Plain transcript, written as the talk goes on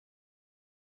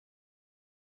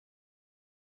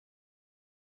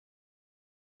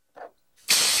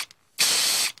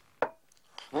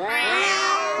Oh,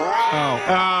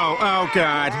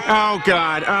 God. Oh,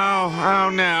 God. Oh,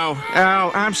 no.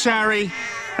 Oh, I'm sorry.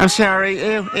 I'm sorry.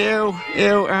 Ew.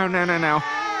 Oh, no.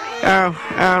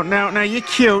 Oh, no, you're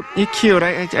cute. You're cute.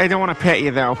 I don't want to pet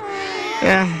you, though.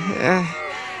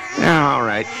 All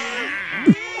right.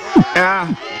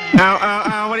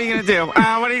 What are you gonna do? What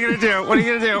are you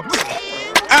gonna do?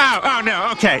 Oh, no,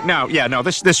 okay. No,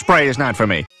 this spray is not for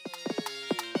me.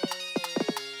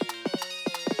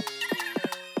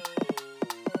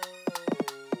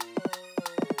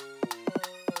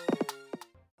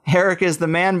 Eric is the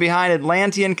man behind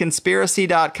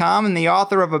AtlanteanConspiracy.com and the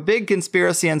author of a big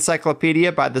conspiracy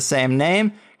encyclopedia by the same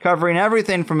name, covering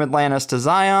everything from Atlantis to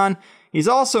Zion. He's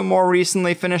also more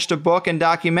recently finished a book and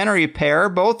documentary pair,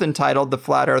 both entitled The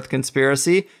Flat Earth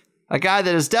Conspiracy. A guy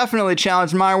that has definitely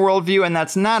challenged my worldview, and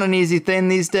that's not an easy thing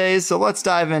these days, so let's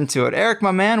dive into it. Eric,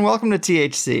 my man, welcome to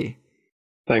THC.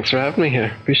 Thanks for having me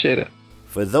here. Appreciate it.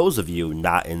 For those of you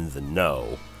not in the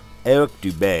know, Eric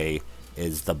Dubay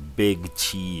is the big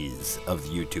cheese of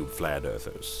YouTube flat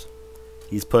earthers.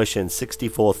 He's pushing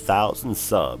 64,000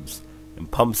 subs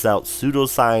and pumps out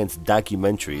pseudoscience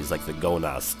documentaries like the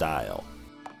Gonar style.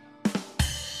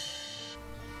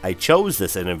 I chose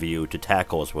this interview to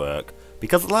tackle his work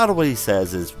because a lot of what he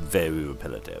says is very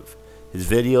repetitive. His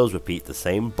videos repeat the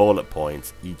same bullet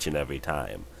points each and every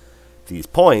time. These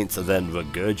points are then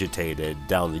regurgitated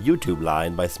down the YouTube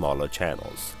line by smaller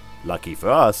channels. Lucky for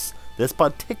us, this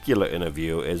particular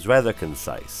interview is rather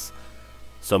concise,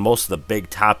 so most of the big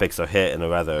topics are hit in a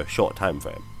rather short time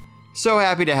frame. So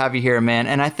happy to have you here, man,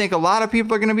 and I think a lot of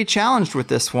people are going to be challenged with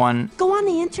this one. Go on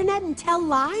the internet and tell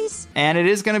lies? And it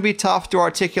is going to be tough to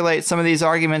articulate some of these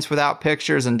arguments without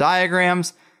pictures and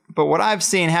diagrams, but what I've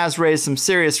seen has raised some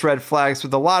serious red flags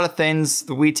with a lot of things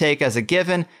that we take as a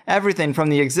given, everything from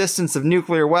the existence of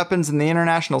nuclear weapons in the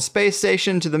International Space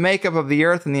Station to the makeup of the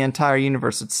Earth and the entire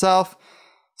universe itself.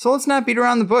 So let's not beat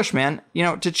around the bush, man. You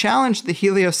know, to challenge the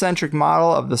heliocentric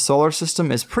model of the solar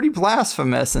system is pretty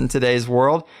blasphemous in today's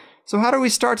world. So how do we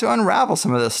start to unravel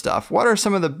some of this stuff? What are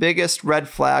some of the biggest red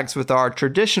flags with our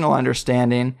traditional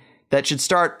understanding that should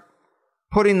start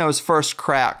putting those first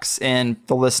cracks in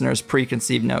the listener's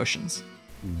preconceived notions?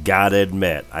 Gotta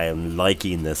admit, I am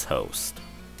liking this host.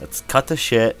 Let's cut the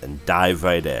shit and dive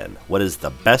right in. What is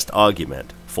the best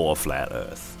argument for flat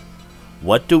Earth?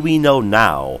 What do we know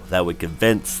now that would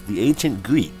convince the ancient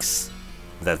Greeks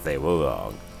that they were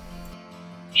wrong?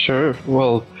 Sure.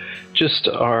 Well, just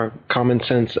our common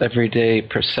sense, everyday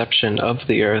perception of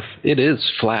the Earth, it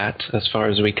is flat as far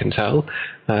as we can tell.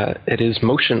 It is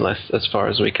motionless as far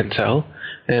as we can tell.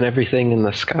 And everything in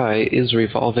the sky is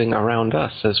revolving around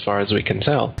us as far as we can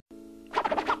tell.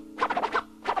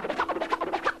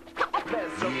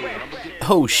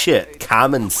 Oh shit,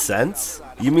 common sense?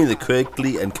 You mean the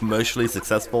critically and commercially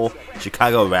successful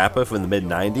Chicago rapper from the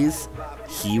mid-90s?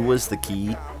 He was the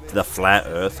key to the flat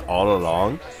Earth all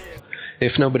along?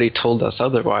 If nobody told us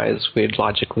otherwise, we'd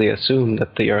logically assume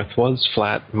that the Earth was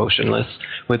flat, motionless,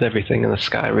 with everything in the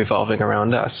sky revolving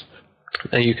around us.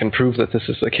 And you can prove that this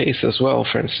is the case as well,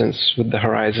 for instance, with the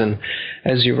horizon.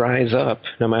 As you rise up,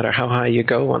 no matter how high you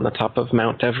go on the top of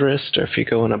Mount Everest, or if you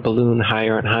go in a balloon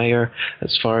higher and higher,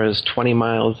 as far as 20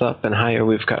 miles up and higher,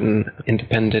 we've gotten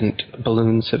independent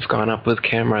balloons have gone up with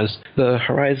cameras. The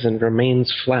horizon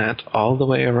remains flat all the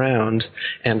way around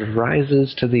and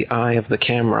rises to the eye of the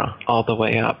camera all the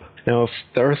way up. Now, if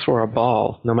the Earth were a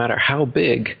ball, no matter how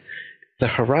big, the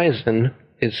horizon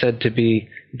is said to be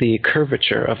the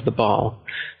curvature of the ball.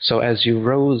 So as you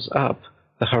rose up,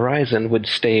 the horizon would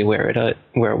stay where it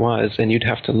was, and you'd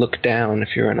have to look down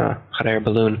if you're in a hot air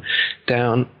balloon,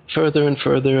 down further and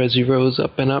further as you rose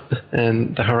up,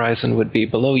 and the horizon would be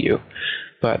below you.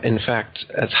 But in fact,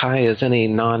 as high as any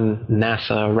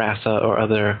non-NASA, RASA, or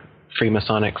other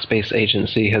Freemasonic space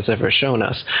agency has ever shown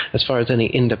us, as far as any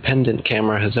independent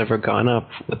camera has ever gone up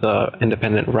with an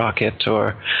independent rocket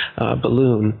or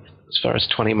balloon, as far as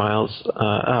 20 miles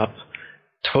up,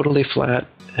 totally flat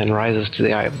and rises to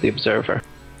the eye of the observer.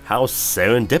 How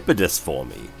serendipitous for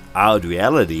me. Odd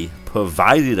Reality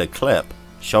provided a clip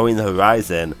showing the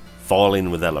horizon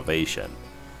falling with elevation.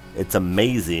 It's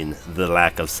amazing the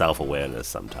lack of self-awareness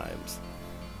sometimes.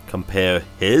 Compare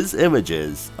his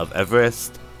images of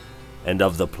Everest and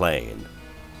of the plane.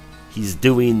 He's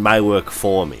doing my work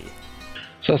for me.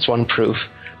 So that's one proof.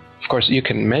 Of course, you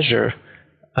can measure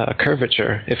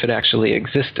curvature if it actually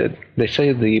existed. They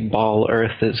say the ball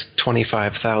Earth is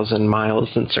 25,000 miles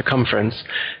in circumference,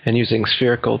 and using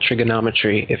spherical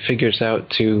trigonometry, it figures out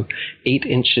to 8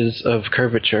 inches of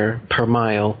curvature per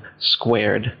mile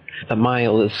squared. The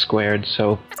mile is squared,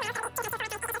 so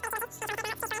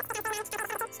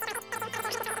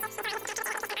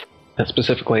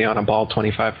specifically on a ball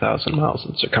 25,000 miles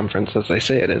in circumference, as they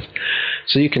say it is.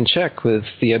 So you can check with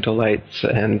theodolites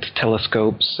and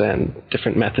telescopes and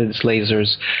different methods,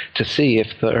 lasers, to see if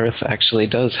the Earth actually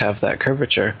does have that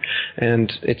curvature.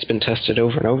 And it's been tested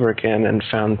over and over again and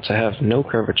found to have no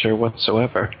curvature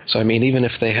whatsoever. So I mean, even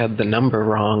if they had the number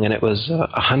wrong and it was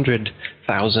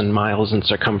 100,000 miles in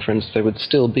circumference, there would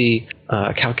still be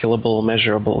a calculable,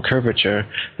 measurable curvature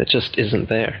that just isn't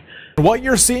there. What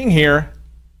you're seeing here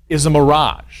is a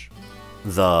mirage.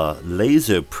 The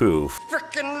laser-proof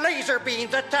Frickin' laser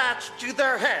beams attached to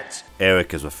their heads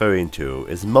Eric is referring to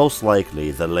is most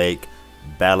likely the Lake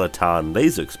Balaton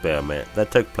laser experiment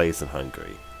that took place in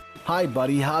Hungary. Hi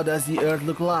buddy, how does the Earth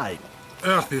look like?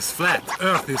 Earth is flat,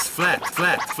 Earth is flat,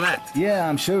 flat, flat. Yeah,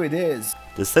 I'm sure it is.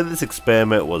 To say this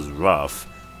experiment was rough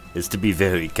is to be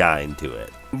very kind to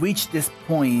it. Reached this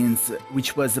point,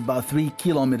 which was about 3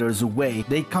 kilometers away,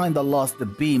 they kinda lost the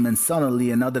beam and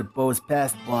suddenly another boat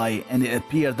passed by and it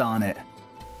appeared on it.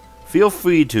 Feel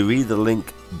free to read the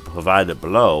link provided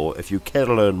below if you care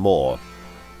to learn more,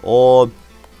 or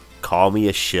call me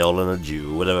a shill and a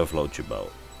Jew, whatever floats your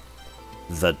boat.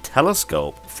 The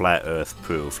telescope flat earth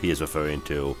proof he is referring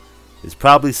to is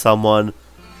probably someone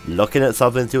looking at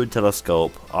something through a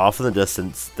telescope off in the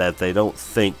distance that they don't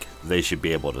think they should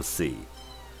be able to see.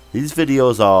 These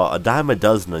videos are a dime a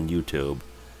dozen on YouTube,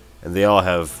 and they all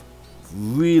have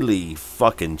really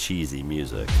fucking cheesy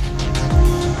music.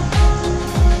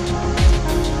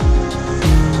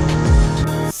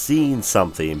 Seeing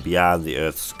something beyond the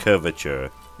Earth's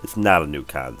curvature is not a new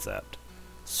concept.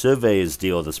 Surveyors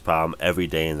deal with this problem every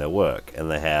day in their work,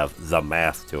 and they have the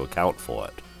math to account for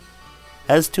it.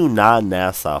 As to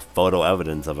non-NASA photo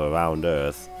evidence of a round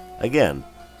Earth, again,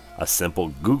 a simple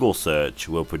Google search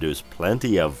will produce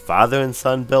plenty of father and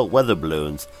son built weather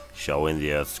balloons showing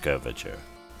the Earth's curvature.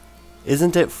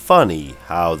 Isn't it funny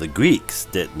how the Greeks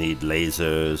didn't need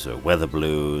lasers or weather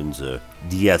balloons or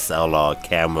DSLR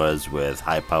cameras with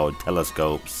high-powered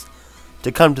telescopes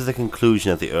to come to the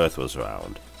conclusion that the Earth was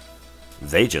round?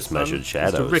 They just measured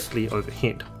shadows. Directly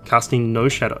overhead, casting no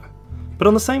shadow. But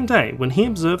on the same day, when he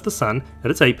observed the sun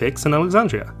at its apex in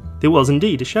Alexandria, there was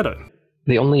indeed a shadow.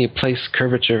 The only place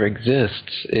curvature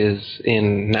exists is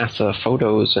in NASA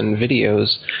photos and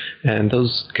videos, and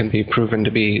those can be proven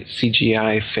to be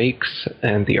CGI fakes,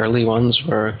 and the early ones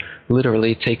were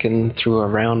literally taken through a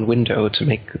round window to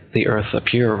make the Earth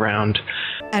appear round.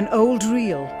 An old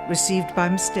reel received by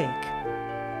mistake.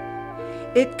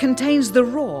 It contains the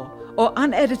raw or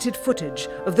unedited footage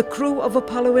of the crew of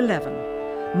Apollo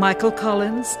 11, Michael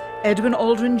Collins, Edwin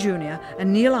Aldrin Jr.,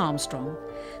 and Neil Armstrong,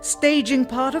 staging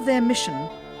part of their mission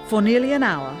for nearly an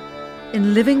hour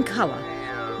in living color,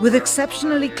 with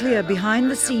exceptionally clear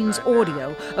behind-the-scenes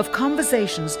audio of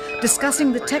conversations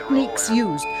discussing the techniques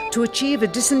used to achieve a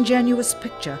disingenuous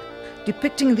picture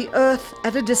depicting the Earth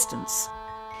at a distance,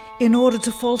 in order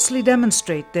to falsely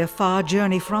demonstrate their far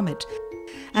journey from it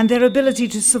and their ability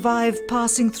to survive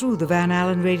passing through the Van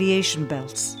Allen radiation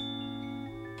belts.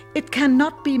 It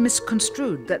cannot be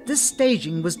misconstrued that this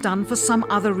staging was done for some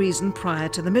other reason prior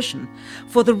to the mission,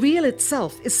 for the reel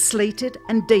itself is slated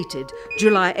and dated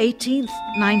July 18th,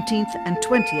 19th, and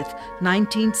 20th,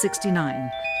 1969,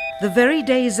 the very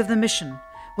days of the mission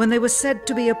when they were said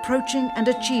to be approaching and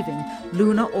achieving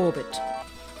lunar orbit.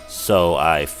 So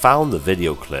I found the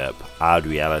video clip Odd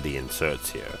Reality inserts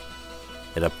here.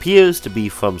 It appears to be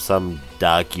from some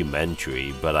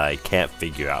documentary, but I can't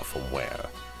figure out from where.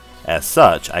 As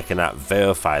such, I cannot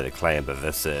verify the claim that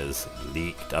this is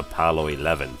leaked Apollo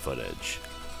 11 footage.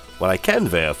 What I can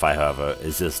verify, however,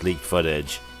 is this leaked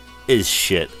footage is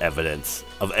shit evidence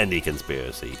of any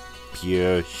conspiracy.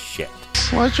 Pure shit.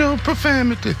 Watch your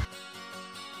profanity.